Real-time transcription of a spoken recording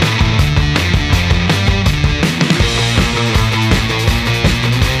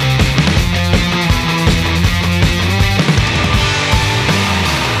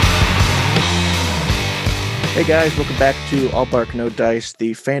Hey guys, welcome back to All Bark No Dice,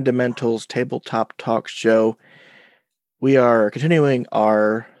 the Fundamentals Tabletop Talk Show. We are continuing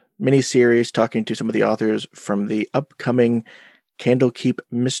our mini-series talking to some of the authors from the upcoming Candlekeep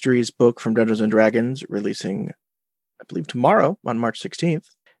Mysteries book from Dungeons & Dragons, releasing, I believe, tomorrow on March 16th.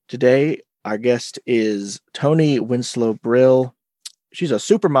 Today, our guest is Toni Winslow Brill. She's a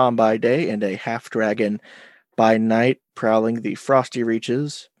supermom by day and a half-dragon by night, prowling the frosty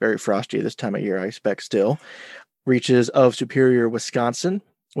reaches, very frosty this time of year, I expect still, reaches of Superior, Wisconsin,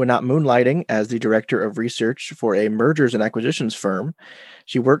 when not moonlighting as the director of research for a mergers and acquisitions firm.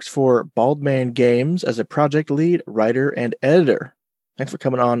 She works for Baldman Games as a project lead, writer, and editor. Thanks for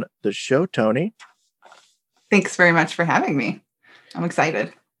coming on the show, Toni. Thanks very much for having me. I'm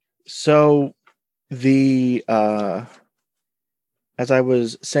excited. So as I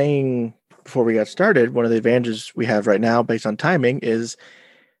was saying before we got started, one of the advantages we have right now based on timing is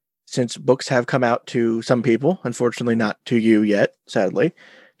since books have come out to some people, unfortunately not to you yet, sadly,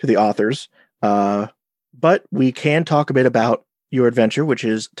 to the authors, but we can talk a bit about your adventure, which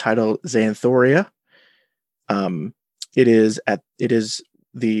is titled Xanthoria. It is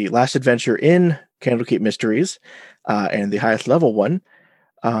the last adventure in Candlekeep Mysteries, and the highest level one.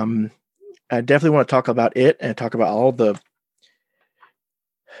 I definitely want to talk about it and talk about all the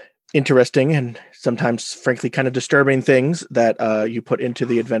interesting and sometimes, frankly, kind of disturbing things that you put into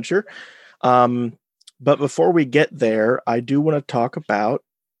the adventure. But before we get there, I do want to talk about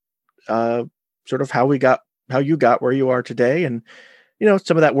sort of how you got where you are today, and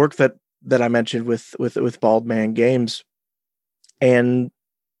some of that work that I mentioned with Baldman Games. And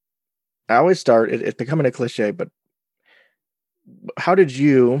I always start, it's becoming a cliche, but how did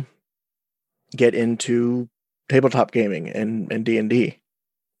you get into tabletop gaming and D&D?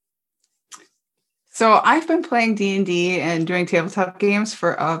 So I've been playing D&D and doing tabletop games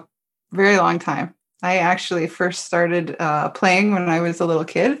for a very long time. I actually first started playing when I was a little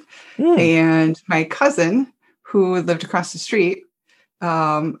kid, and my cousin, who lived across the street,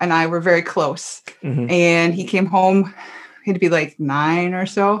 and I were very close. Mm-hmm. And he came home, he'd be like 9 or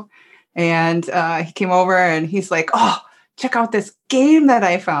so, and he came over and he's like, "Oh, check out this game that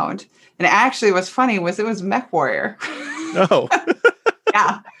I found." And actually what's funny was it was Mech Warrior. Oh.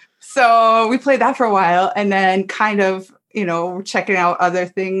 Yeah. So we played that for a while, and then kind of, checking out other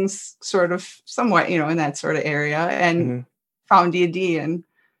things sort of somewhat, in that sort of area, and found D&D and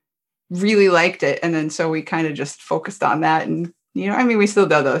really liked it. And then so we kind of just focused on that. And, we still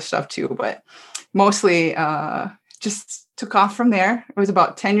do other stuff too, but mostly just took off from there. I was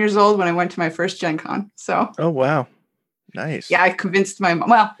about 10 years old when I went to my first Gen Con. So. Oh, wow. Nice. Yeah, I convinced my mom.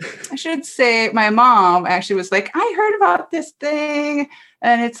 Well, I should say my mom actually was like, "I heard about this thing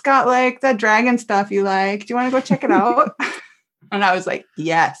and it's got like the dragon stuff you like. Do you want to go check it out?" And I was like,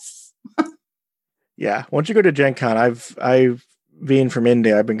 "Yes." Yeah. Once you go to Gen Con, I've being from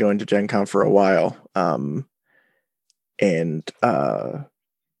India, I've been going to Gen Con for a while. And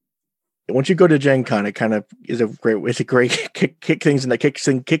once you go to Gen Con, it kind of is a great kick things in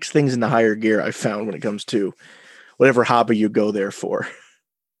kicks things in the higher gear, I found, when it comes to whatever hobby you go there for.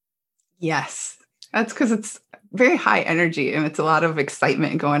 Yes. That's because it's very high energy and it's a lot of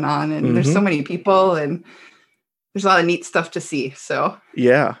excitement going on, and there's so many people and there's a lot of neat stuff to see. So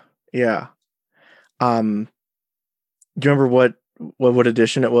yeah. Do you remember what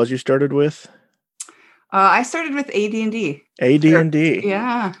edition it was you started with? I started with AD&D. AD&D.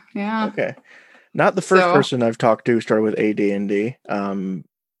 Yeah. Okay. Not the first person I've talked to started with AD&D.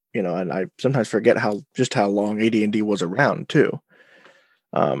 And I sometimes forget how long AD&D was around too.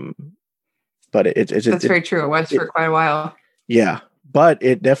 But that's very true. It was for quite a while. Yeah, but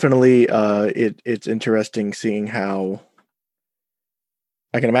it definitely it's interesting seeing how.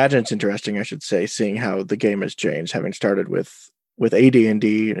 I can imagine it's interesting, I should say, seeing how the game has changed, having started with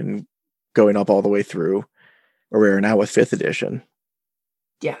AD&D and going up all the way through where we are now with 5th edition.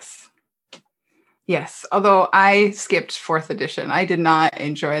 Yes, although I skipped 4th edition. I did not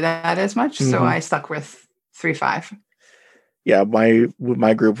enjoy that as much, so I stuck with 3.5. Yeah,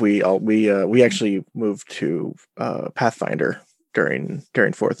 my group we actually moved to Pathfinder during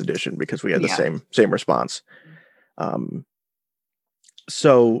 4th edition because we had the same response.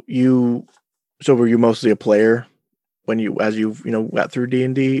 So were you mostly a player as you got through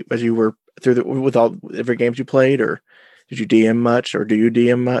D&D, as you were through with all every games you played, or did you DM much, or do you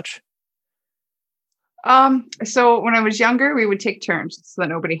DM much? So when I was younger, we would take turns so that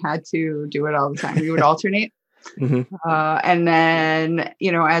nobody had to do it all the time. We would alternate. And then,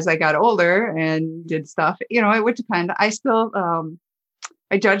 as I got older and did stuff, it would depend. I still,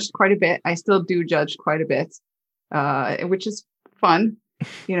 I judged quite a bit. I still do judge quite a bit, which is fun.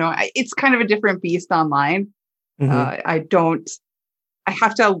 It's kind of a different beast online. Mm-hmm. I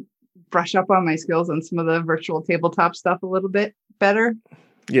have to brush up on my skills on some of the virtual tabletop stuff a little bit better.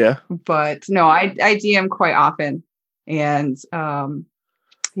 Yeah. But no, I DM quite often, and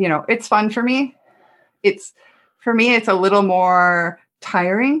it's fun for me. It's a little more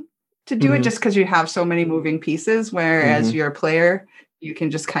tiring to do it just because you have so many moving pieces, whereas you're a player, you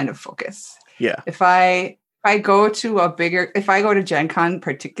can just kind of focus. Yeah. If I go to Gen Con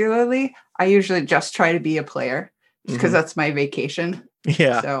particularly, I usually just try to be a player because that's my vacation.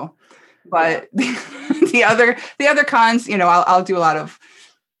 Yeah. So, but the other cons, I'll do a lot of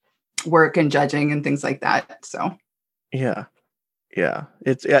work and judging and things like that. So yeah,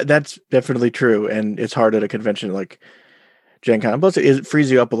 that's definitely true, and it's hard at a convention like Gen Con. Plus, it frees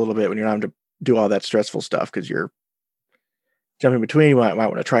you up a little bit when you're not having to do all that stressful stuff because you're jumping between. You might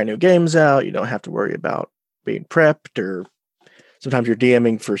want to try new games out. You don't have to worry about being prepped, or sometimes you're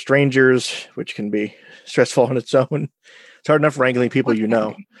DMing for strangers, which can be stressful on its own. It's hard enough wrangling people you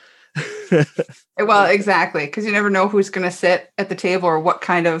know. Well, exactly, because you never know who's going to sit at the table or what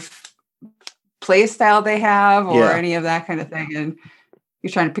kind of play style they have or any of that kind of thing. And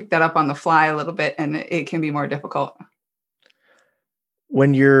you're trying to pick that up on the fly a little bit, and it can be more difficult.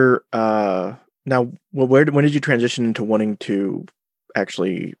 When you're now, when did you transition into wanting to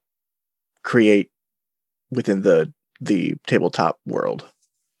actually create within the tabletop world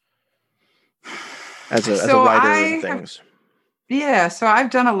as a writer and things? So I've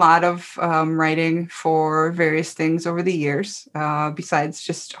done a lot of writing for various things over the years, besides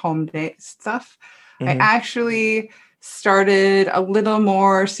just home day stuff. I actually started a little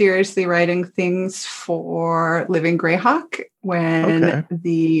more seriously writing things for Living Greyhawk when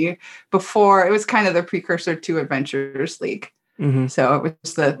before it was kind of the precursor to Adventures League. So it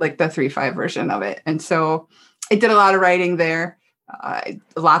was the 3.5 version of it. And so I did a lot of writing there,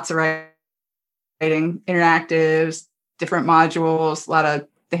 lots of writing, interactives, different modules,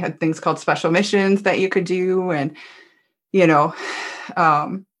 they had things called special missions that you could do. And,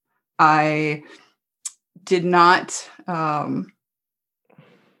 I did not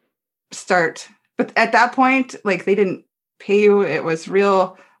start, but at that point, they didn't pay you. It was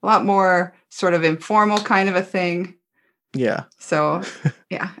a lot more sort of informal kind of a thing. Yeah. So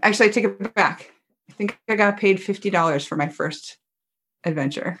actually I take it back. I think I got paid $50 for my first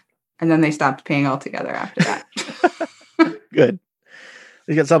adventure, and then they stopped paying altogether after that. Good.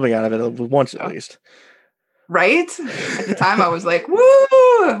 You got something out of it once at least. Right? At the time I was like, woo!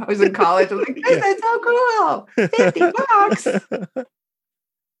 I was in college. I was like, this is so cool. $50.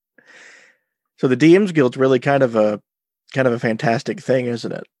 So the DM's Guild's really kind of a fantastic thing,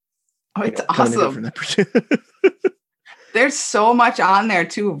 isn't it? Oh, it's awesome. There's so much on there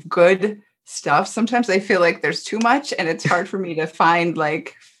too of good stuff. Sometimes I feel like there's too much, and it's hard for me to find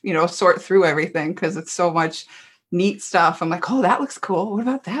sort through everything because it's so much neat stuff. I'm like, oh, that looks cool. What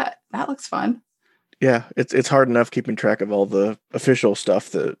about that? That looks fun. Yeah, it's hard enough keeping track of all the official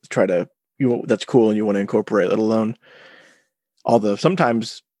stuff that that's cool and you want to incorporate, let alone all the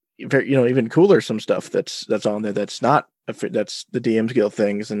sometimes even cooler some stuff that's on there that's not that's the DM's Guild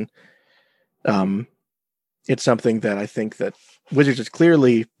things. And it's something that I think that Wizards has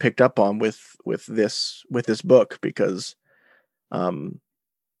clearly picked up on with this book, because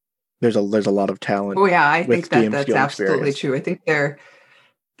there's a lot of talent. Oh yeah, I think that's absolutely true. I think they're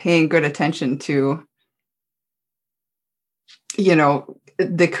paying good attention to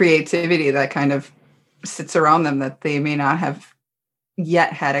the creativity that kind of sits around them that they may not have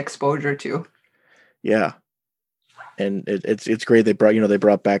yet had exposure to. Yeah. And it's great. They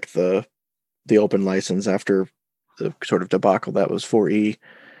brought back the open license after the sort of debacle that was 4E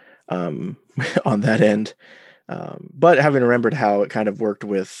on that end. But having remembered how it kind of worked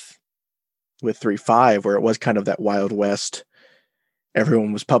with 3.5, where it was kind of that Wild West,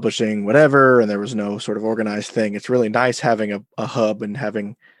 everyone was publishing whatever, and there was no sort of organized thing. It's really nice having a hub and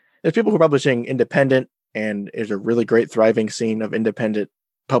there's people who are publishing independent, and there's a really great thriving scene of independent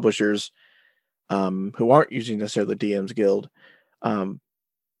publishers who aren't using necessarily the DM's Guild.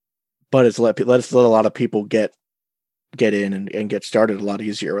 But it's let a lot of people get in and get started a lot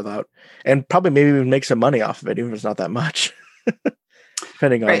easier and probably maybe even make some money off of it, even if it's not that much.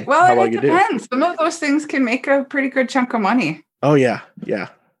 Depending on how well you do. Some of those things can make a pretty good chunk of money. Oh yeah.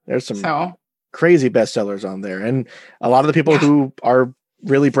 There's some crazy bestsellers on there, and a lot of the people who are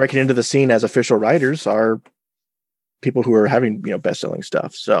really breaking into the scene as official writers are people who are having best-selling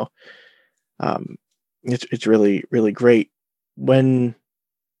stuff. So it's really, really great when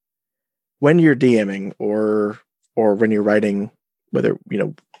you're DMing or when you're writing, whether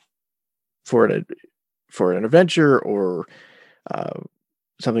for an adventure or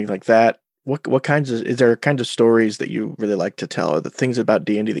something like that. what kinds of, is there kinds of stories that you really like to tell, or the things about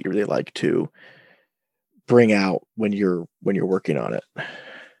D&D that you really like to bring out when you're working on it?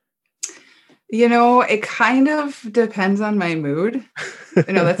 It kind of depends on my mood.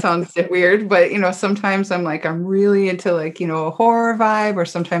 That sounds weird, but sometimes I'm really into a horror vibe, or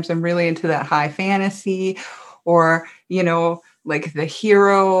sometimes I'm really into that high fantasy, or like the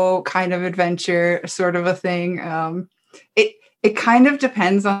hero kind of adventure sort of a thing. It kind of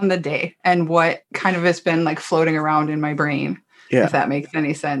depends on the day and what kind of has been floating around in my brain, Yeah. if that makes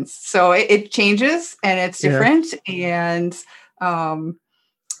any sense. So it changes and it's different. Yeah. And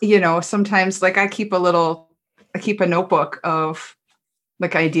sometimes I keep a notebook of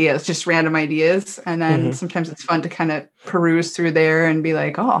ideas, just random ideas. And then sometimes it's fun to kind of peruse through there and be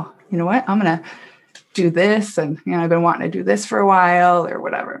like, oh, you know what? I'm going to do this. And, I've been wanting to do this for a while or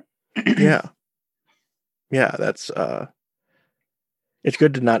whatever. Yeah. Yeah. That's, it's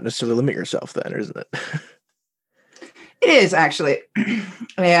good to not necessarily limit yourself then, isn't it? It is actually.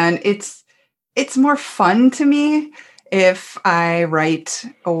 And it's more fun to me if I write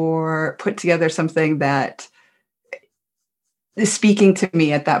or put together something that is speaking to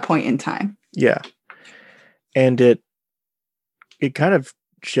me at that point in time. Yeah. And it kind of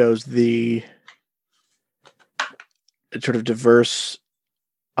shows the sort of diverse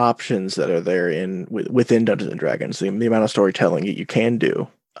options that are there within Dungeons and Dragons, the amount of storytelling you can do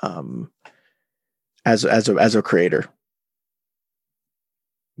as a creator.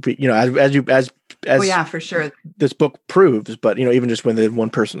 But, as yeah, for sure, this book proves, but even just within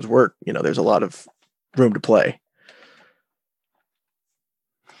one person's work, there's a lot of room to play.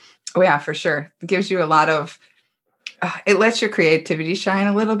 Oh yeah, for sure. It gives you a lot of it lets your creativity shine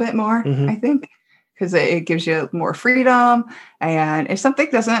a little bit more, I think, because it gives you more freedom. And if something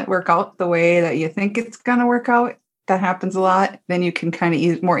doesn't work out the way that you think it's going to work out, that happens a lot, then you can kind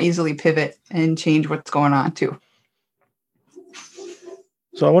of more easily pivot and change what's going on too.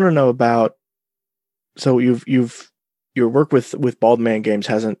 So I want to know about, so your work with Bald Man Games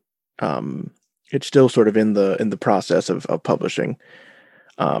hasn't, it's still sort of in the process of publishing.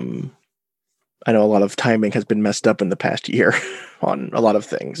 I know a lot of timing has been messed up in the past year on a lot of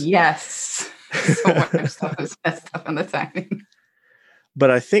things. Yes. So much stuff is messed up on the timing.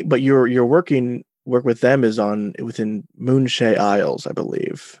 But your work with them is within Moonshae Isles, I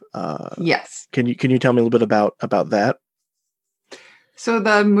believe. Yes. Can you tell me a little bit about that? So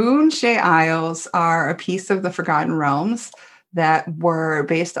the Moonshae Isles are a piece of the Forgotten Realms that were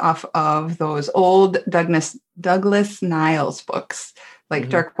based off of those old Douglas Niles books, like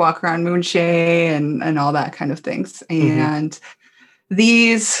Dark Walk Around Moonshae and all that kind of things. And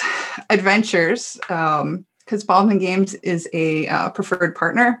these adventures, because Baldman Games is a preferred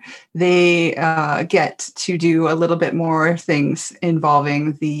partner, they get to do a little bit more things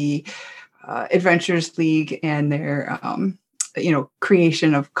involving the Adventures League and their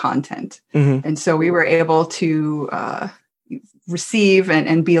creation of content. And so we were able to receive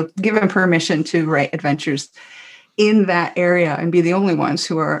and be given permission to write adventures in that area and be the only ones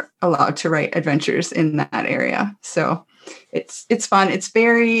who are allowed to write adventures in that area. So it's fun. It's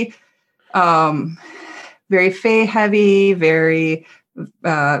very very Fae heavy, very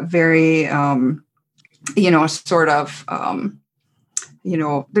sort of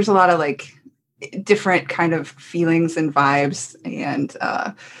there's a lot of different kind of feelings and vibes, and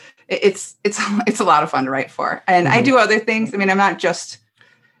it's a lot of fun to write for. And I do other things. I mean, I'm not just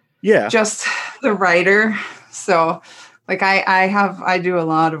the writer. So I do a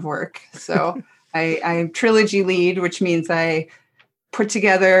lot of work. So I'm trilogy lead, which means I put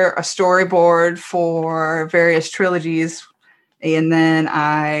together a storyboard for various trilogies, and then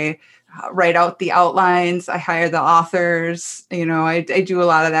I write out the outlines. I hire the authors. I do a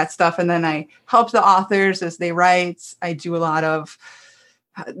lot of that stuff, and then I help the authors as they write. I do a lot of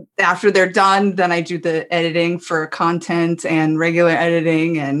after they're done, then I do the editing for content and regular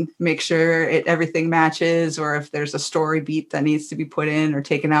editing and make sure everything matches, or if there's a story beat that needs to be put in or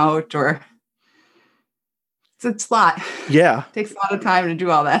taken out, or it's a lot. Yeah. It takes a lot of time to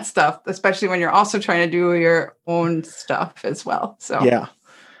do all that stuff, especially when you're also trying to do your own stuff as well. So yeah.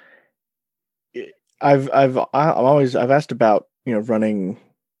 I've asked about, running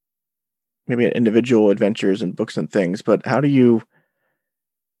maybe individual adventures and books and things, but how do you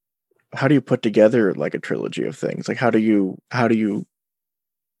put together a trilogy of things? How do you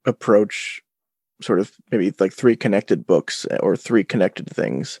approach sort of maybe 3 connected books or 3 connected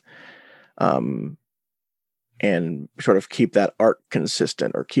things, and sort of keep that arc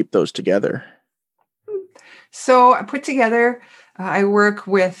consistent or keep those together? So I put together, I work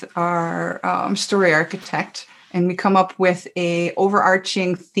with our story architect, and we come up with a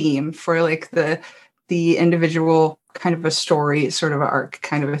overarching theme for like the individual kind of a story, sort of an arc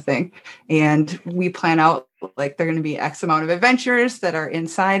kind of a thing. And we plan out like they're going to be X amount of adventures that are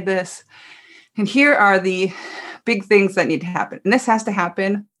inside this. And here are the big things that need to happen. And this has to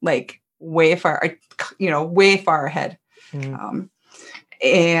happen like way far ahead.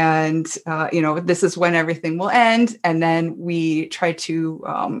 This is when everything will end. And then we try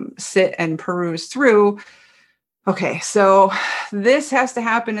to sit and peruse through. Okay, so this has to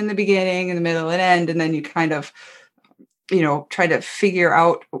happen in the beginning, in the middle, and end. And then you kind of, try to figure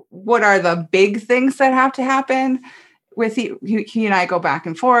out what are the big things that have to happen. With he and I go back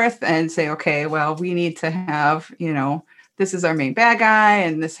and forth and say, okay, well, we need to have, this is our main bad guy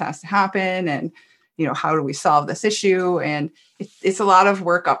and this has to happen. And, how do we solve this issue? And it's a lot of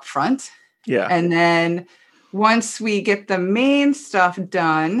work up front. Yeah. And then once we get the main stuff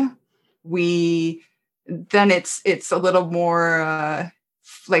done, then it's a little more,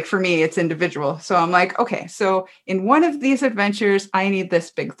 like for me, it's individual. So I'm like, okay, so in one of these adventures, I need this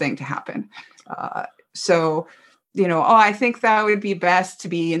big thing to happen. I think that would be best to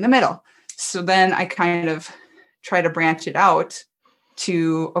be in the middle. So then I kind of try to branch it out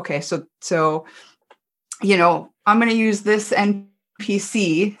to, okay, so I'm going to use this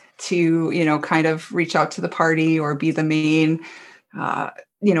NPC to, kind of reach out to the party or be the main,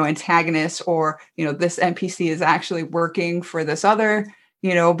 antagonist, or, this NPC is actually working for this other,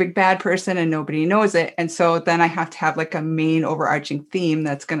 big bad person and nobody knows it. And so then I have to have like a main overarching theme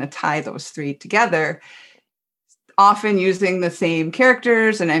that's going to tie those three together, often using the same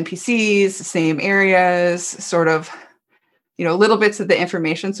characters and NPCs, same areas, sort of, little bits of the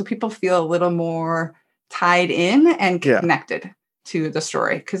information. So people feel a little more tied in and connected to the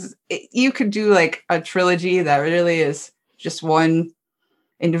story. Because you could do like a trilogy that really is just one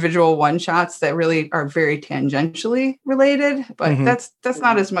individual one shots that really are very tangentially related, but that's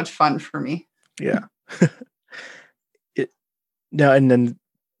not as much fun for me. Yeah. Now, and then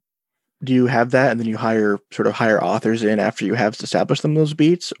do you have that and then you hire authors in after you have established them those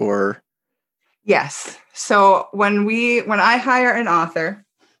beats, or? Yes. So when I hire an author,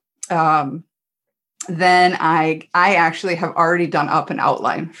 then I actually have already done up an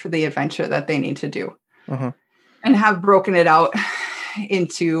outline for the adventure that they need to do, and have broken it out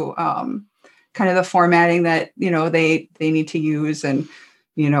into kind of the formatting that they need to use, and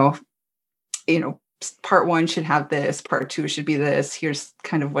part one should have this, part two should be this. Here's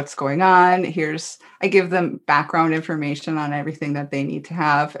kind of what's going on. I give them background information on everything that they need to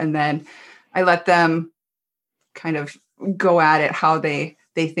have, and then I let them kind of go at it how they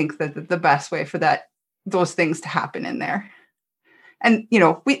think that the best way for those things to happen in there. And,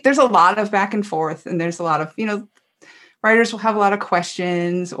 there's a lot of back and forth, and there's a lot of, writers will have a lot of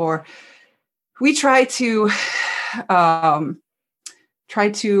questions, or we try to often try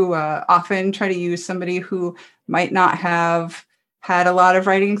to use somebody who might not have had a lot of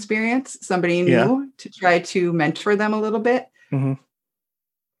writing experience, somebody new, to try to mentor them a little bit. And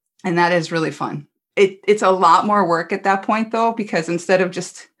that is really fun. It's a lot more work at that point, though, because instead of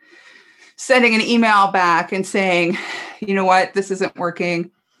just sending an email back and saying, you know what, this isn't working,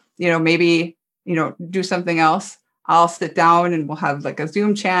 maybe, do something else, I'll sit down and we'll have like a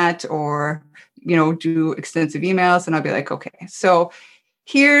Zoom chat, or, do extensive emails, and I'll be like, okay, so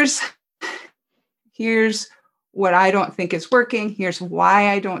here's what I don't think is working. Here's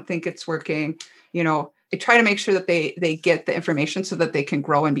why I don't think it's working. I try to make sure that they get the information so that they can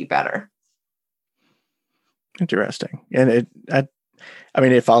grow and be better. Interesting. And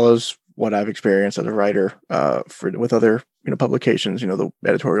it follows what I've experienced as a writer with other publications. The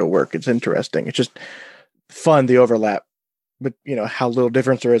editorial work. It's interesting. It's just fun, the overlap, but how little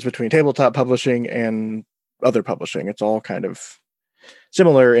difference there is between tabletop publishing and other publishing. It's all kind of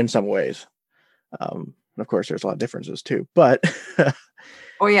similar in some ways. Of course, there's a lot of differences too. But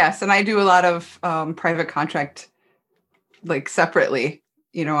oh yes, and I do a lot of private contract, like separately,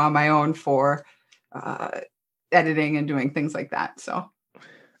 on my own for editing and doing things like that. So.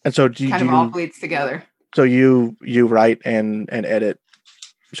 And so do you all bleeds together. So you write and edit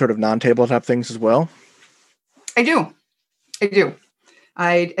sort of non-tabletop things as well? I do.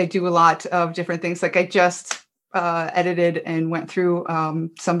 I do a lot of different things. Like I just edited and went through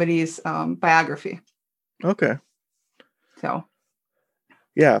somebody's biography. Okay. So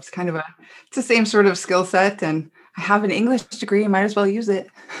yeah, it's kind of it's the same sort of skill set, and I have an English degree. I might as well use it.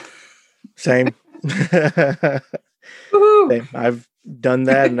 Same. Same. I've done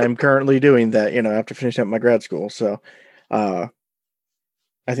that, and I'm currently doing that, after finishing up my grad school. So I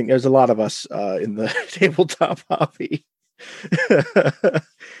think there's a lot of us in the tabletop hobby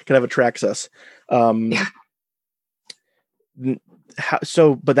kind of attracts us.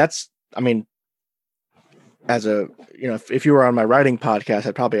 but that's, I mean, as a, if you were on my writing podcast,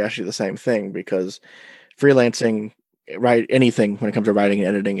 I'd probably ask you the same thing, because freelancing, write anything when it comes to writing and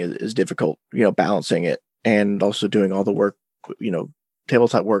editing is difficult, balancing it and also doing all the work,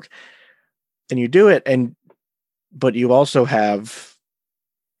 tabletop work, and you do it. But you also have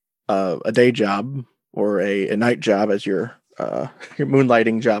a day job, or a night job as your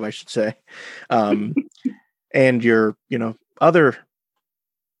moonlighting job, I should say. And your, other,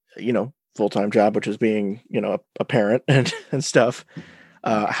 full-time job, which is being, a parent and stuff.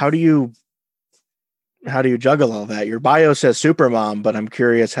 How do you juggle all that? Your bio says super mom, but I'm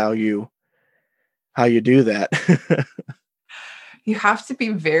curious how you do that. You have to be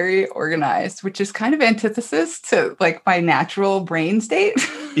very organized, which is kind of antithesis to like my natural brain state.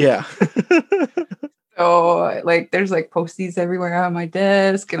 Yeah. So like there's like Post-its everywhere on my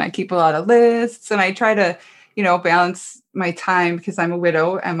desk, and I keep a lot of lists, and I try to, balance my time, because I'm a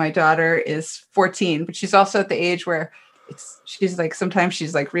widow and my daughter is 14, but she's also at the age where she's like, sometimes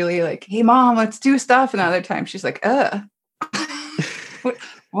she's like really like, hey mom, let's do stuff. And other times she's like,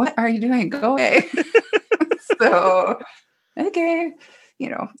 what are you doing? Go away. So, okay,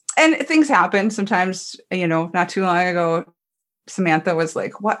 and things happen sometimes. Not too long ago, Samantha was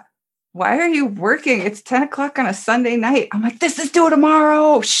like, why are you working? It's 10 o'clock on a Sunday night. I'm like, this is due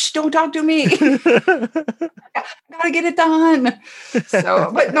tomorrow. Shh, don't talk to me. I gotta get it done.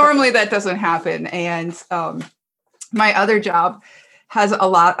 So, but normally that doesn't happen. And my other job has a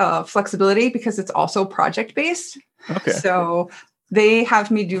lot of flexibility because it's also project-based. Okay. So they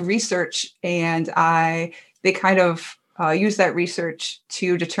have me do research, and they kind of use that research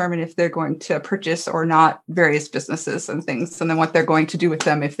to determine if they're going to purchase or not various businesses and things, and then what they're going to do with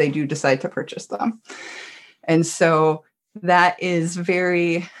them if they do decide to purchase them. And so that is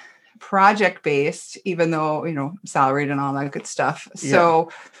very project-based, even though, salaried and all that good stuff. Yeah.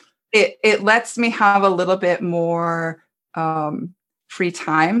 So it lets me have a little bit more free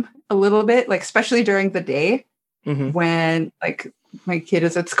time, a little bit, like especially during the day, when like my kid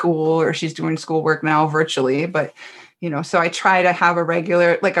is at school or she's doing schoolwork now virtually, but so I try to have a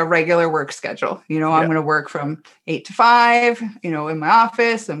regular work schedule. I'm going to work from 8 to 5, in my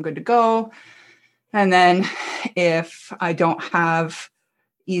office, I'm good to go. And then if I don't have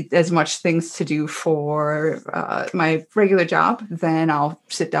as much things to do for my regular job, then I'll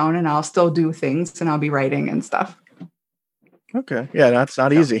sit down and I'll still do things, and I'll be writing and stuff. Okay. Yeah, that's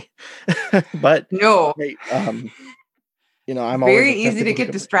not easy. But no. I'm very easy to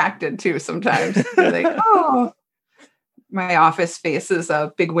get distracted too sometimes. Like, oh, my office faces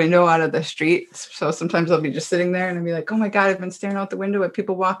a big window out of the street. So sometimes I'll be just sitting there and I'll be like, oh my God, I've been staring out the window at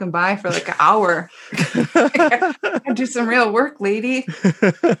people walking by for like an hour. I do some real work, lady.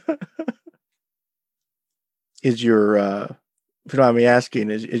 Is your, if you don't mind me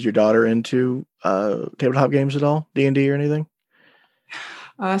asking, is your daughter into tabletop games at all? D&D or anything?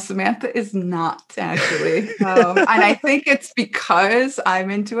 Samantha is not, actually. And I think it's because I'm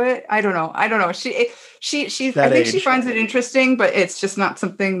into it. I don't know. She I think she finds it interesting, but it's just not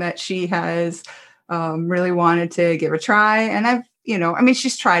something that she has really wanted to give a try. And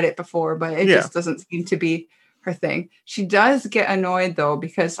she's tried it before, but it just doesn't seem to be her thing. She does get annoyed though,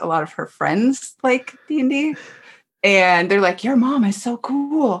 because a lot of her friends like D&D, and they're like, your mom is so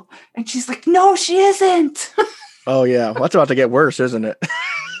cool. And she's like, no, she isn't. Oh yeah. Well, that's about to get worse, isn't it?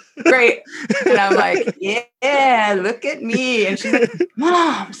 Great. And I'm like, yeah, look at me. And she's like,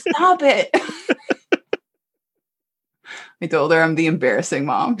 Mom, stop it. I told her I'm the embarrassing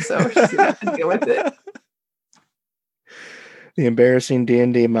mom, so she's gonna have to deal with it. The embarrassing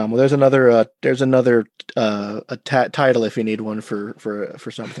D&D mom. Well, there's another title if you need one for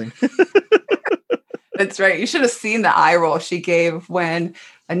something. That's right. You should have seen the eye roll she gave when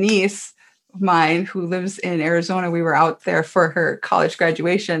a niece of mine who lives in Arizona, we were out there for her college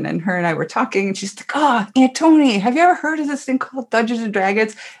graduation, and her and I were talking, and she's like, oh, Aunt Tony, have you ever heard of this thing called Dungeons and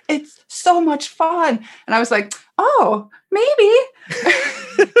Dragons? It's so much fun. And I was like, oh, maybe.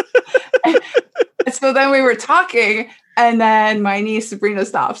 And so then we were talking, and then my niece Sabrina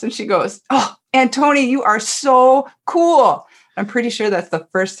stops and she goes, oh, Aunt Tony, you are so cool. I'm pretty sure that's the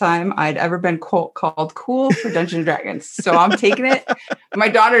first time I'd ever been called cool for Dungeons and Dragons. So I'm taking it. My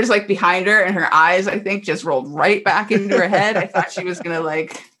daughter's like behind her, and her eyes, I think, just rolled right back into her head. I thought she was going to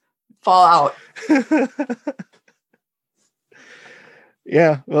like fall out.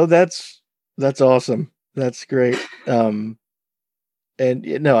 Yeah. Well, that's awesome. That's great. And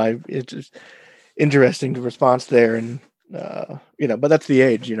it's just interesting the response there. And, but that's the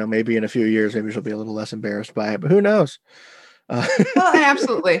age, maybe in a few years, maybe she'll be a little less embarrassed by it, but who knows? Well, and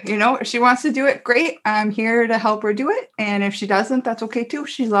absolutely. If she wants to do it, great. I'm here to help her do it. And if she doesn't, that's okay too.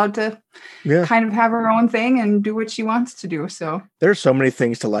 She's allowed to kind of have her own thing and do what she wants to do. So there's so many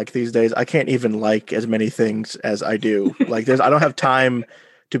things to like these days. I can't even like as many things as I do. Like I don't have time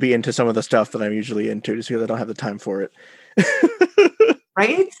to be into some of the stuff that I'm usually into just because I don't have the time for it.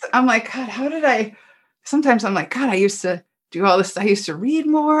 Right? I'm like, God, sometimes I'm like, God, I used to do all this. I used to read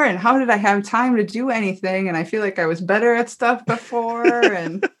more, and how did I have time to do anything? And I feel like I was better at stuff before.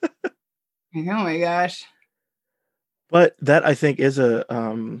 And oh my gosh. But that I think is a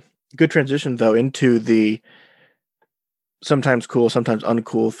good transition though into the sometimes cool, sometimes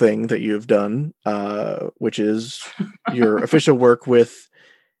uncool thing that you've done, which is your official work with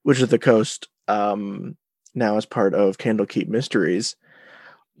Wizards of the Coast, now as part of Candlekeep Mysteries.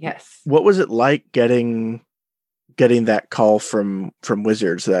 Yes. What was it like getting that call from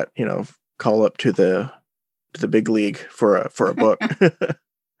Wizards, that call up to the big league for a book?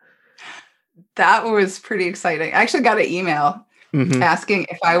 That was pretty exciting. I actually got an email asking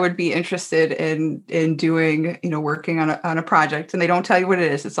if I would be interested in doing, working on a project, and they don't tell you what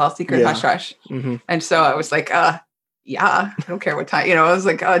it is. It's all secret, hush hush. And so I was like, yeah, I don't care what time, I was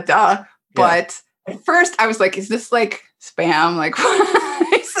like, duh. But at first I was like, is this like spam? Like,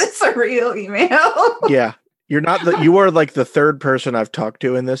 is this a real email? Yeah. You are like the third person I've talked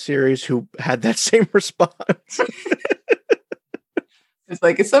to in this series who had that same response. It's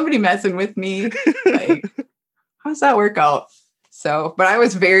like, is somebody messing with me? Like, how's that work out? So, but I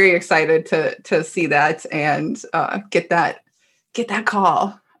was very excited to see that and get that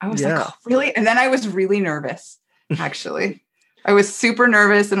call. I was like, oh, really? And then I was really nervous, actually. I was super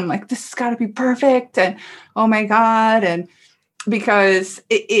nervous, and I'm like, this has got to be perfect. And oh my God. And because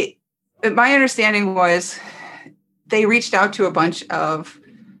my understanding was they reached out to a bunch of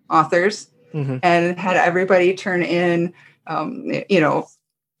authors and had everybody turn in,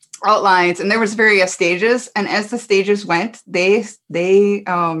 outlines, and there was various stages. And as the stages went, they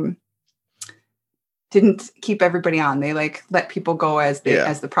didn't keep everybody on. They let people go as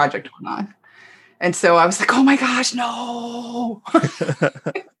the project went on. And so I was like, oh my gosh, no.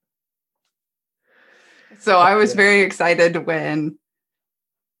 So I was very excited when,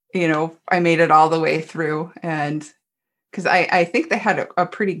 I made it all the way through. And because I think they had a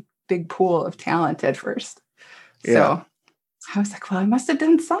pretty big pool of talent at first. So I was like, well, I must have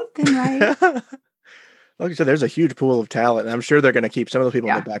done something right. Like you said, there's a huge pool of talent, and I'm sure they're going to keep some of those people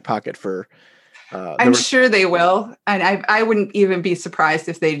in the back pocket for. I'm sure they will, and I wouldn't even be surprised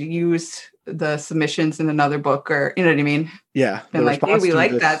if they'd used the submissions in another book, or you know what I mean? Yeah, and like, hey, we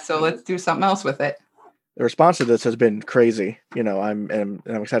like that, so let's do something else with it. The response to this has been crazy. I'm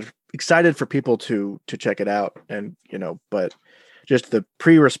excited for people to check it out, and but just the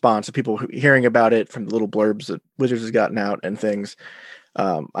pre-response of people hearing about it from the little blurbs that Wizards has gotten out and things.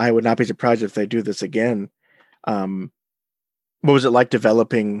 I would not be surprised if they do this again. What was it like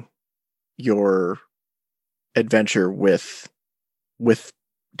developing your adventure with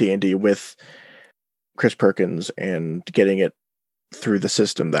D&D, with Chris Perkins, and getting it through the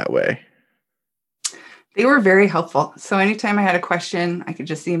system that way? They were very helpful. So anytime I had a question, I could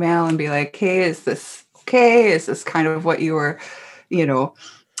just email and be like, hey, is this okay? Is this kind of what you were,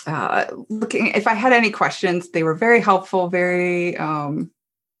 looking? If I had any questions, they were very helpful, very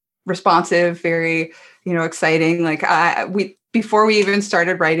responsive, very, exciting. Like before we even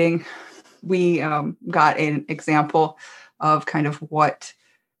started writing, we got an example of kind of what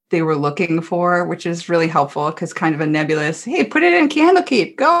they were looking for, which is really helpful, because kind of a nebulous, hey, put it in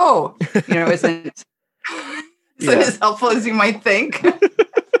Candlekeep, go, isn't as helpful as you might think.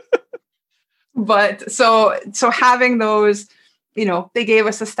 But so having those, they gave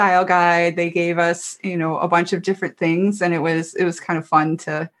us a style guide, they gave us, a bunch of different things, and it was kind of fun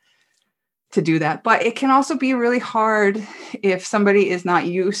to do that. But it can also be really hard if somebody is not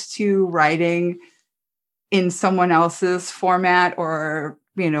used to writing in someone else's format, or,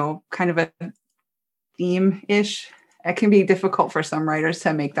 kind of a theme-ish. It can be difficult for some writers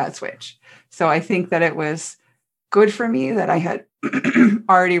to make that switch. So I think that it was good for me that I had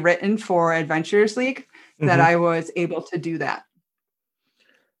already written for Adventures League, that I was able to do that.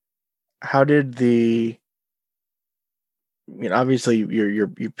 How did obviously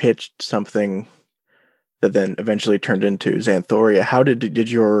you pitched something that then eventually turned into Xanthoria. How did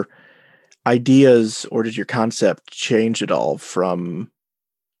your ideas, or did your concept change at all from,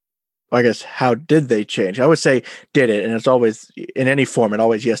 I guess, how did they change? I would say did it, and it's always in any form, and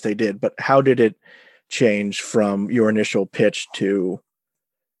always, yes, they did. But how did it change from your initial pitch to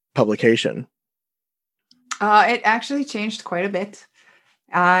publication? It actually changed quite a bit.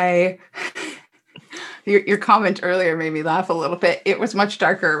 Your comment earlier made me laugh a little bit. It was much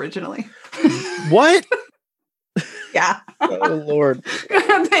darker originally. What? Yeah. Oh Lord.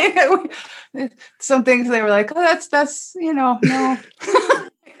 Some things they were like, oh, that's no.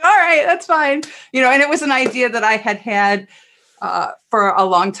 All right, that's fine. And it was an idea that I had for a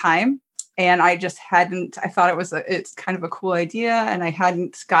long time. And I just hadn't, I thought it's kind of a cool idea. And I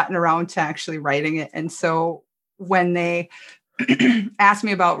hadn't gotten around to actually writing it. And so when they asked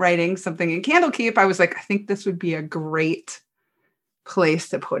me about writing something in Candlekeep, I was like, I think this would be a great place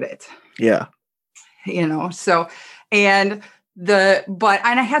to put it. Yeah. So, and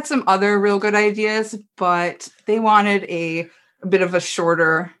I had some other real good ideas, but they wanted a bit of a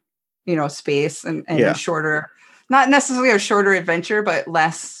shorter, space and a shorter, not necessarily a shorter adventure, but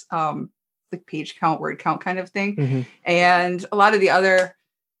less like page count, word count kind of thing. Mm-hmm. And a lot of the other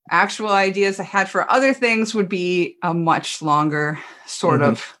actual ideas I had for other things would be a much longer sort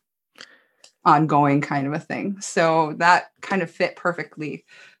of ongoing kind of a thing. So that kind of fit perfectly.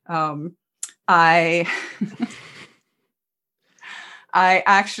 I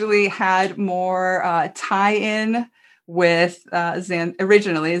actually had more tie-in with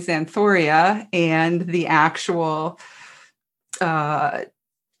originally Xanthoria and the actual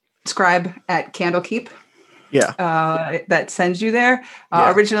scribe at Candlekeep. Yeah. That sends you there.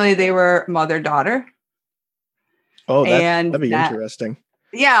 Originally, they were mother-daughter. Oh, that'd be interesting.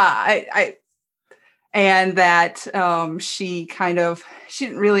 Yeah, and that she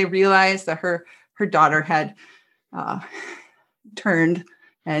didn't really realize that her daughter had turned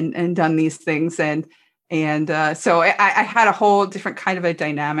and done these things, and so I had a whole different kind of a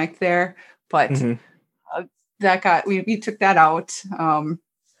dynamic there, but we took that out.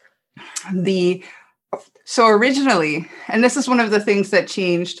 So originally, and this is one of the things that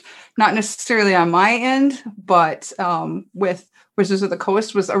changed, not necessarily on my end, but with Wizards of the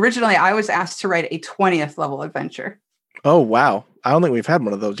Coast, was originally I was asked to write a 20th level adventure. Oh, wow. I don't think we've had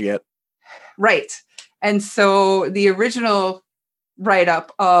one of those yet. Right. And so the original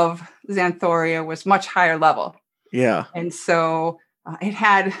write-up of Xanthoria was much higher level. Yeah. And so it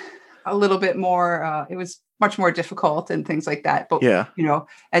had a little bit more, it was much more difficult and things like that. But,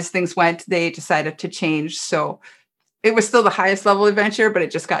 as things went, they decided to change. So it was still the highest level adventure, but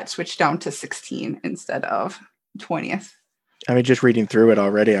it just got switched down to 16 instead of 20th. I mean, just reading through it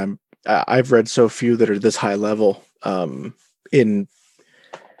already, I've read so few that are this high level in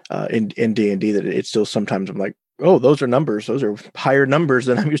D&D that it's still sometimes I'm like, oh, those are numbers. Those are higher numbers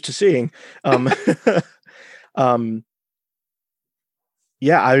than I'm used to seeing. Those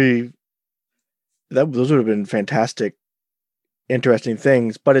would have been fantastic, interesting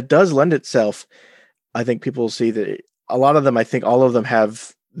things, but it does lend itself. I think people see that a lot of them, I think all of them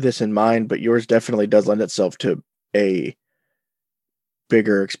have this in mind, but yours definitely does lend itself to a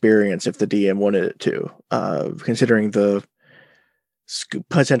bigger experience if the DM wanted it to, considering the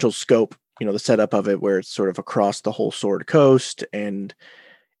potential scope, the setup of it, where it's sort of across the whole Sword Coast, and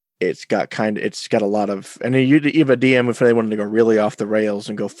it's got a lot of, and even a DM, if they wanted to go really off the rails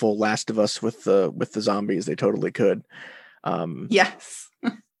and go full Last of Us with the zombies, they totally could. Yes.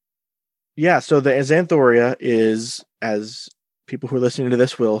 Yeah. So the Xanthoria is, as people who are listening to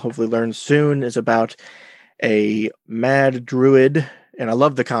this will hopefully learn soon, is about a mad druid. And I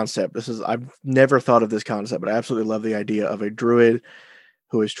love the concept. I've never thought of this concept, but I absolutely love the idea of a druid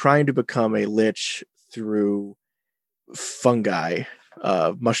who is trying to become a lich through fungi,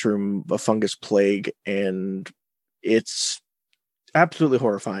 a fungus plague, and it's absolutely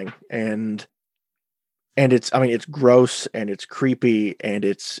horrifying. And it's gross and it's creepy and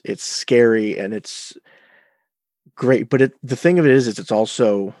it's scary and it's great. But the thing of it is it's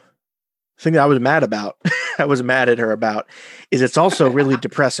also the thing that I was mad about. I was mad at her about is it's also really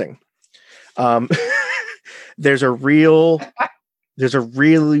depressing. There's a really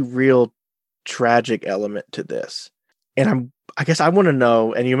real tragic element to this. And I guess I want to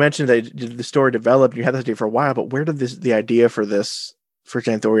know, and you mentioned that the story developed, you had this idea for a while, but where did the idea for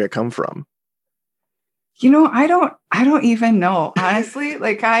Xanthoria come from? I don't even know, honestly.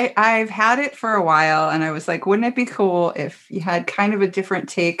 Like I've had it for a while, and I was like, wouldn't it be cool if you had kind of a different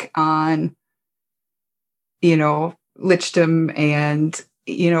take on, lichdom and,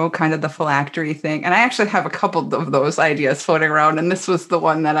 kind of the phylactery thing. And I actually have a couple of those ideas floating around, and this was the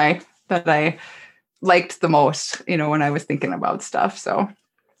one that I liked the most, when I was thinking about stuff. So,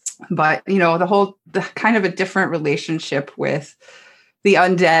 but, the kind of a different relationship with the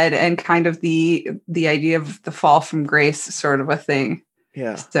undead and kind of the idea of the fall from grace sort of a thing.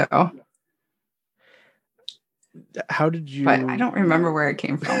 Yeah. So how did you? But I don't remember where it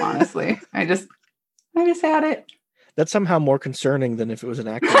came from, honestly. I just had it. That's somehow more concerning than if it was an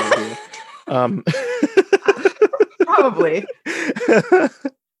actual idea. Um, Probably.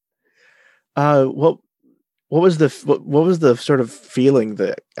 What was the sort of feeling,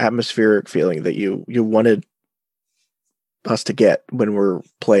 the atmospheric feeling that you wanted us to get when we're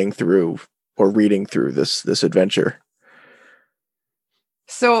playing through or reading through this adventure?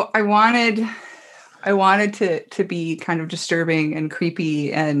 So I wanted to be kind of disturbing and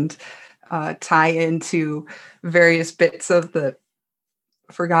creepy and tie into various bits of the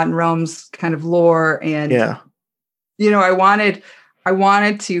Forgotten Realms kind of lore. And Yeah. I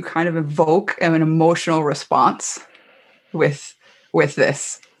wanted to kind of evoke an emotional response with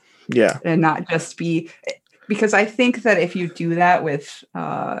this. Yeah. And not just be, because I think that if you do that with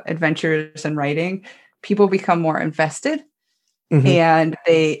adventures and writing, people become more invested. Mm-hmm. And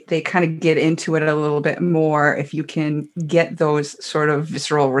they kind of get into it a little bit more if you can get those sort of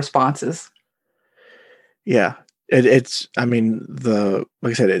visceral responses. Yeah. It's, I mean,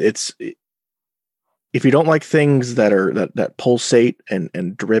 like I said, if you don't like things that pulsate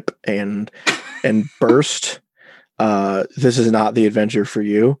and drip and burst, this is not the adventure for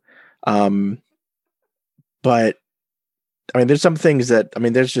you. But I mean, there's some things that, I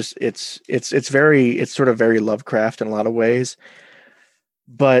mean, there's just, it's sort of very Lovecraft in a lot of ways,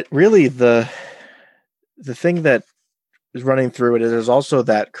 but really the thing that is running through it is there's also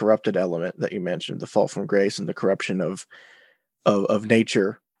that corrupted element that you mentioned, the fall from grace and the corruption of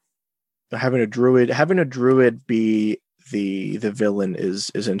nature. Having a druid be the villain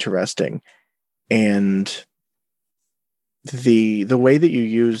is interesting, and the way that you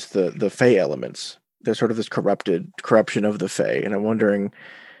use the Fey elements, there's sort of this corruption of the Fey, and I'm wondering,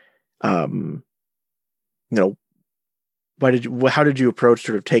 you know, how did you approach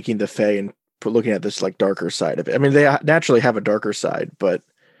sort of taking the Fey and looking at this like darker side of it? I mean, they naturally have a darker side, but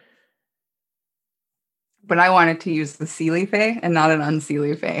I wanted to use the Seelie Fae and not an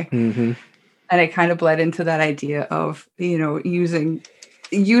unseelie Fae. Mm-hmm. And it kind of bled into that idea of, using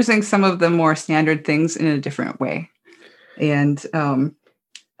some of the more standard things in a different way. And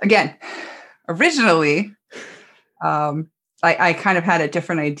again, originally, I kind of had a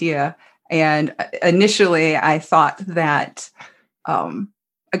different idea. And initially I thought that,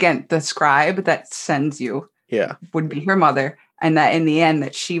 again, the scribe that sends you would be her mother. And that in the end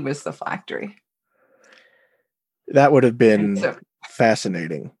that she was the phylactery. That would have been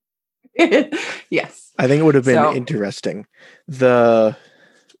fascinating. Yes. I think it would have been interesting. The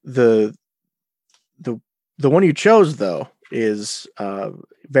one you chose though is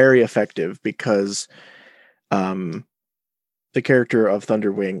very effective because the character of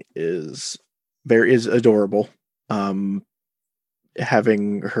Thunderwing is adorable.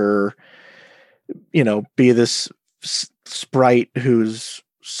 Having her, be this sprite who's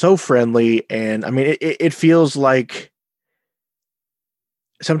so friendly, and I mean it feels like,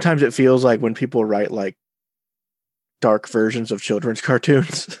 sometimes it feels like when people write like dark versions of children's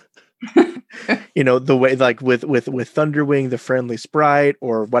cartoons, the way like with Thunderwing, the friendly sprite,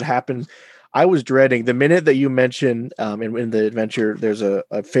 or what happened. I was dreading the minute that you mentioned in the adventure, there's a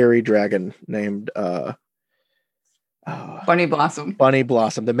fairy dragon named Bunny Blossom. Bunny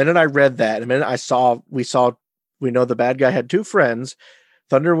Blossom. The minute I read that, the minute we know the bad guy had two friends,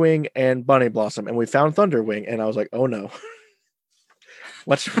 Thunderwing and Bunny Blossom, and we found Thunderwing, and I was like, oh no.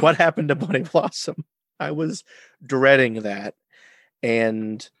 What happened to Bunny Blossom? I was dreading that.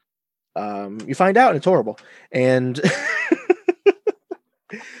 And you find out and it's horrible. And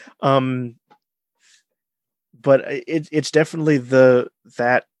but it's definitely that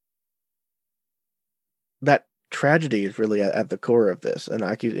tragedy is really at the core of this. And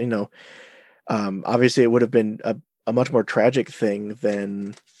obviously it would have been a much more tragic thing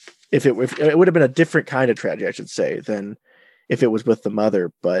than if it would have been a different kind of tragedy, I should say, than if it was with the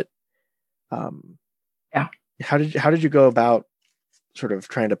mother. But yeah, how did you go about sort of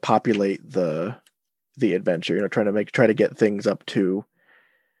trying to populate the adventure? Try to get things up to,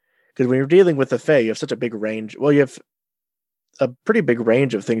 because when you're dealing with the Fae, you have such a big range. Well, you have a pretty big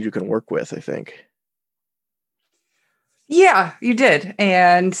range of things you can work with, I think. Yeah, you did,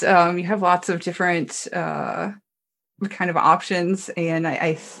 and you have lots of different kind of options, and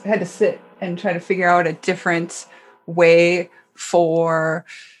I had to sit and try to figure out a different way for,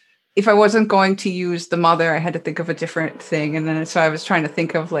 if I wasn't going to use the mother, I had to think of a different thing. And then so I was trying to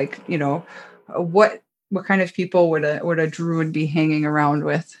think of like, what kind of people would a druid be hanging around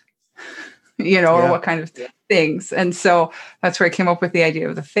with, or what kind of things. And so that's where I came up with the idea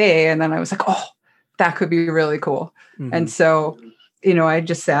of the Fae. And then I was like, oh, that could be really cool. Mm-hmm. And so, I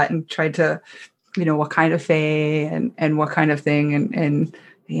just sat and tried to, what kind of Fae and what kind of thing. And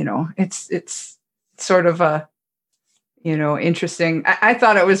it's sort of a, interesting. I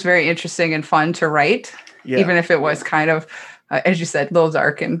thought it was very interesting and fun to write, even if it was kind of, as you said, a little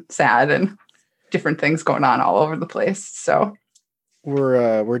dark and sad and different things going on all over the place. So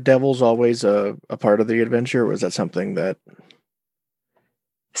were devils always a part of the adventure, or was that something that...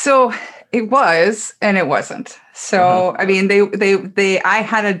 So it was, and it wasn't. So, I mean, I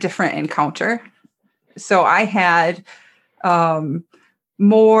had a different encounter. So I had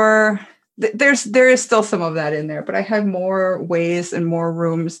more, there is still some of that in there, but I had more ways and more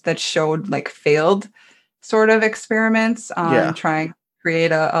rooms that showed like failed sort of experiments on trying to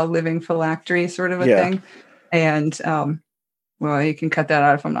create a living phylactery sort of a thing. And, well, you can cut that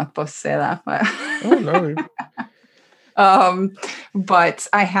out if I'm not supposed to say that, but... Oh, no. But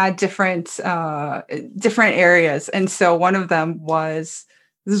I had different areas. And so one of them was,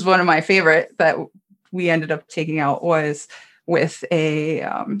 this is one of my favorite that we ended up taking out, was with it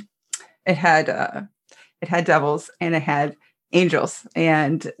had devils and it had angels,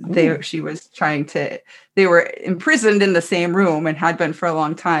 and they were imprisoned in the same room and had been for a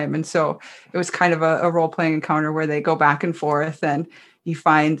long time. And so it was kind of a role-playing encounter where they go back and forth and you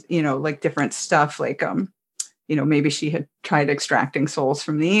find, like different stuff, like, maybe she had tried extracting souls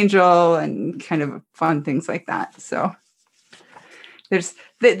from the angel and kind of fun things like that. So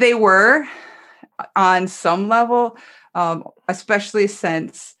they were on some level, especially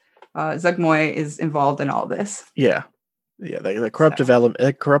since Zugmoy is involved in all this. Yeah. Yeah. The corruptive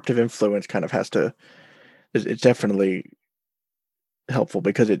element, corruptive influence kind of it's definitely helpful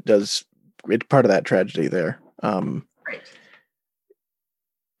because it's part of that tragedy there. Right.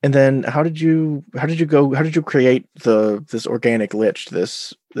 And then how did you create this organic lich,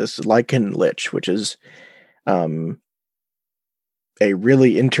 this Lycan lich, which is a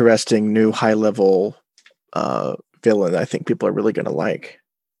really interesting new high level villain I think people are really going to like.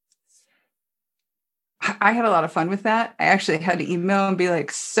 I had a lot of fun with that. I actually had to email and be like,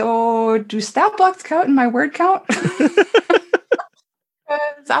 so do stat blocks count in my word count?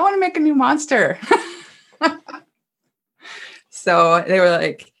 I want to make a new monster. So they were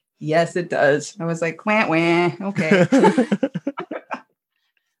like, yes, it does. I was like, wah, wah, okay.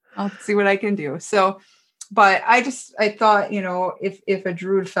 I'll see what I can do. So, but I thought, if a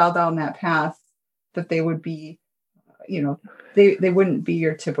druid fell down that path, that they would be, they wouldn't be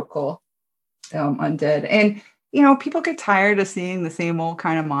your typical undead. And, people get tired of seeing the same old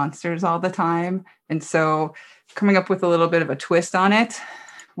kind of monsters all the time. And so coming up with a little bit of a twist on it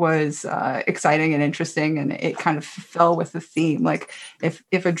was exciting and interesting, and it kind of fell with the theme. Like if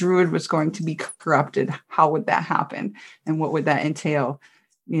a druid was going to be corrupted, how would that happen, and what would that entail?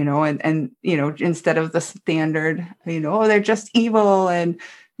 And instead of the standard, they're just evil, and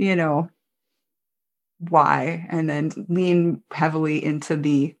why, and then lean heavily into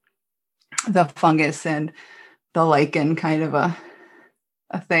the fungus and the lichen kind of a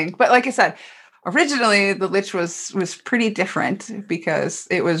thing. But like I said, originally, the Lich was pretty different because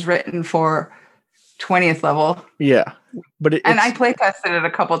it was written for 20th level. Yeah, but I play tested it a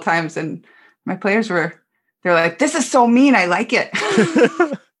couple of times, and my players they're like, "This is so mean. I like it."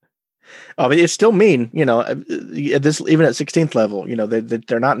 Oh, but it's still mean, this even at 16th level,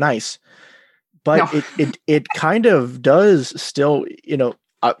 they're not nice, but no. it kind of does still,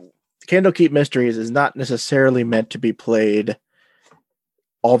 Candlekeep Mysteries is not necessarily meant to be played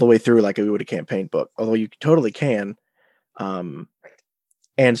all the way through like we would a campaign book, although you totally can. And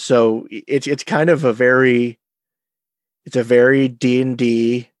so it's kind of a very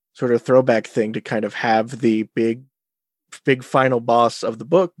D&D sort of throwback thing to kind of have the big final boss of the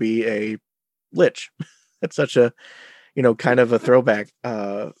book be a lich. It's such a, kind of a throwback,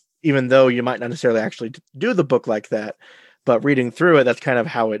 even though you might not necessarily actually do the book like that, but reading through it, that's kind of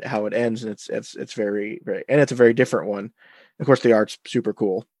how it ends. And it's very, very, and it's a very different one. Of course, the art's super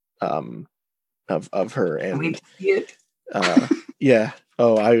cool, of her, and yeah.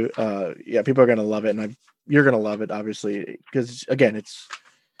 Oh, people are gonna love it, and you're gonna love it, obviously, because again, it's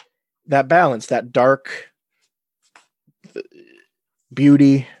that balance, that dark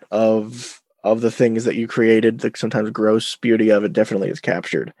beauty of the things that you created, the sometimes gross beauty of it, definitely is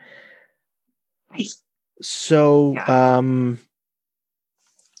captured. So, I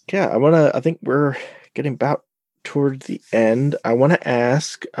think we're getting about toward the end. I want to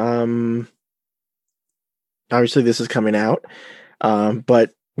ask, obviously this is coming out,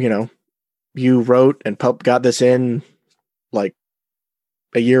 but you wrote and got this in like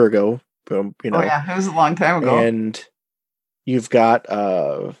a year ago. Oh yeah, it was a long time ago. And you've got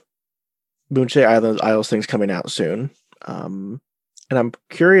Moonshade Isles things coming out soon. And I'm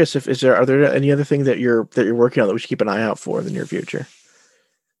curious are there any other things that you're working on that we should keep an eye out for in the near future?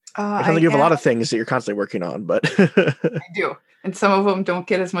 It sounds like you have a lot of things that you're constantly working on, but I do. And some of them don't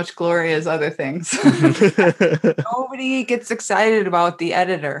get as much glory as other things. Nobody gets excited about the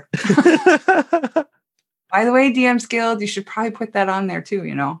editor. By the way, DM's Guild, you should probably put that on there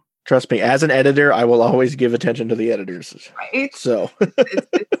too, Trust me, as an editor, I will always give attention to the editors. Right? So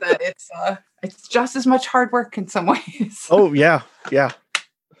it's just as much hard work in some ways. Oh, yeah. Yeah.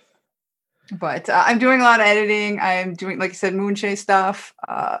 But I'm doing a lot of editing. I'm doing, like I said, Moonshade stuff.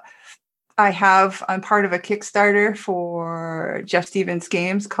 I'm part of a Kickstarter for Jeff Stevens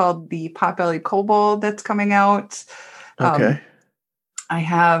Games called the Potbelly Kobold that's coming out. Okay. I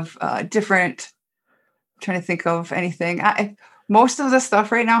have trying to think of anything. Most of the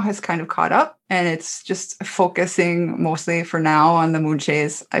stuff right now has kind of caught up, and it's just focusing mostly for now on the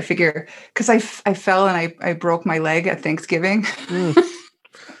Moonshades. I figure, because I fell and I broke my leg at Thanksgiving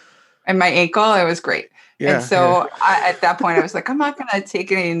and my ankle. It was great. Yeah, and so at that point, I was like, I'm not going to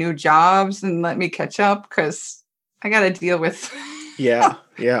take any new jobs and let me catch up because I got to deal with. Yeah.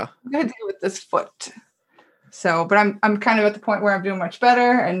 I got to deal with this foot. So, but I'm kind of at the point where I'm doing much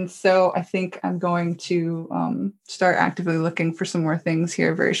better, and so I think I'm going to start actively looking for some more things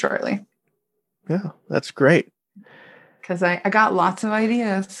here very shortly. Yeah, that's great. Because I got lots of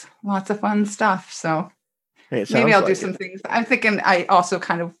ideas, lots of fun stuff. So. Maybe I'll do some things. I'm thinking I also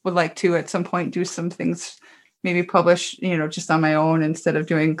kind of would like to at some point do some things, maybe publish, just on my own instead of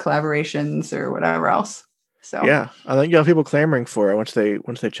doing collaborations or whatever else. So yeah, I think you have people clamoring for it once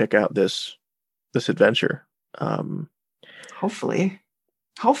they check out this adventure. Hopefully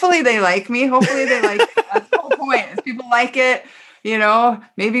they like me. Hopefully they like it. That's the whole point. If people like it,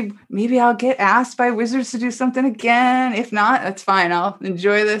 maybe I'll get asked by Wizards to do something again. If not, that's fine. I'll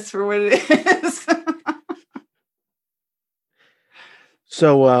enjoy this for what it is.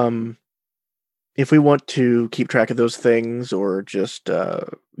 So, if we want to keep track of those things, or just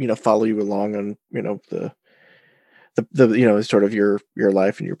follow you along on the sort of your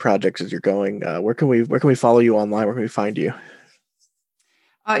life and your projects as you're going, where can we follow you online? Where can we find you?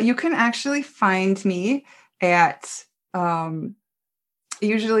 You can actually find me at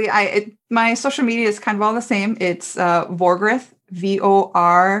usually my social media is kind of all the same. It's Vorgryth,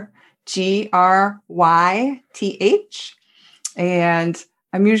 VORGRYTH. And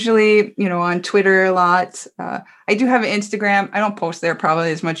I'm usually, on Twitter a lot. I do have an Instagram. I don't post there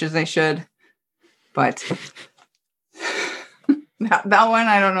probably as much as I should, but that one,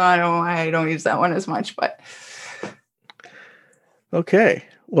 I don't know. I don't use that one as much, but. Okay.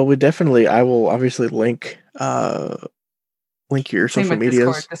 Well, I will obviously link your social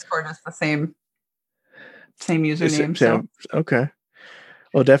medias. Discord is the same username. So. Okay.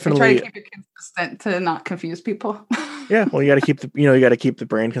 Well, definitely. I try to keep it consistent to not confuse people. Yeah, well, you got to keep the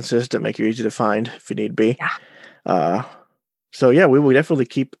brand consistent, make it easy to find if you need be. Yeah. So yeah, we will definitely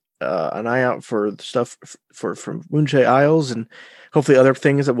keep an eye out for the stuff from Moonshade Isles, and hopefully other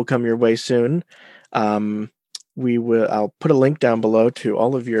things that will come your way soon. I'll put a link down below to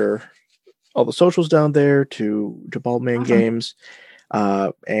all the socials down there, to Baldman Games,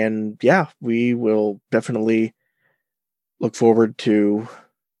 and yeah, we will definitely look forward to.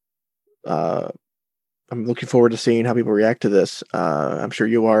 I'm looking forward to seeing how people react to this. I'm sure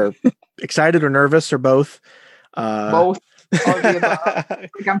you are excited or nervous or both. Both.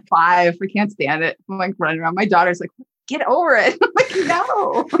 Like I'm 5. I can't stand it. I'm like running around. My daughter's like, get over it. I'm like,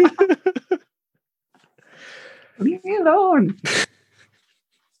 no. Leave me alone.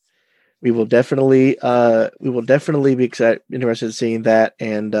 We will definitely be interested in seeing that.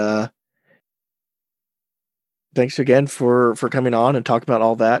 And thanks again for coming on and talking about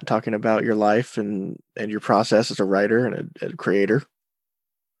all that, talking about your life and your process as a writer and a creator.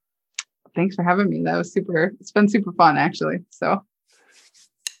 Thanks for having me. It's been super fun, actually. So.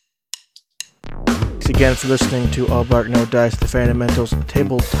 Thanks again for listening to All Bark No Dice, the Fundamentals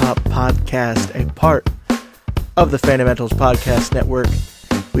Tabletop Podcast, a part of the Fundamentals Podcast Network.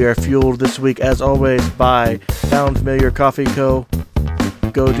 We are fueled this week, as always, by Found Familiar Coffee Co.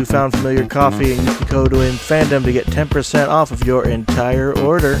 Go to Found Familiar Coffee and use the code WINFANDOM to get 10% off of your entire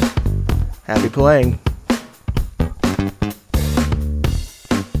order. Happy playing.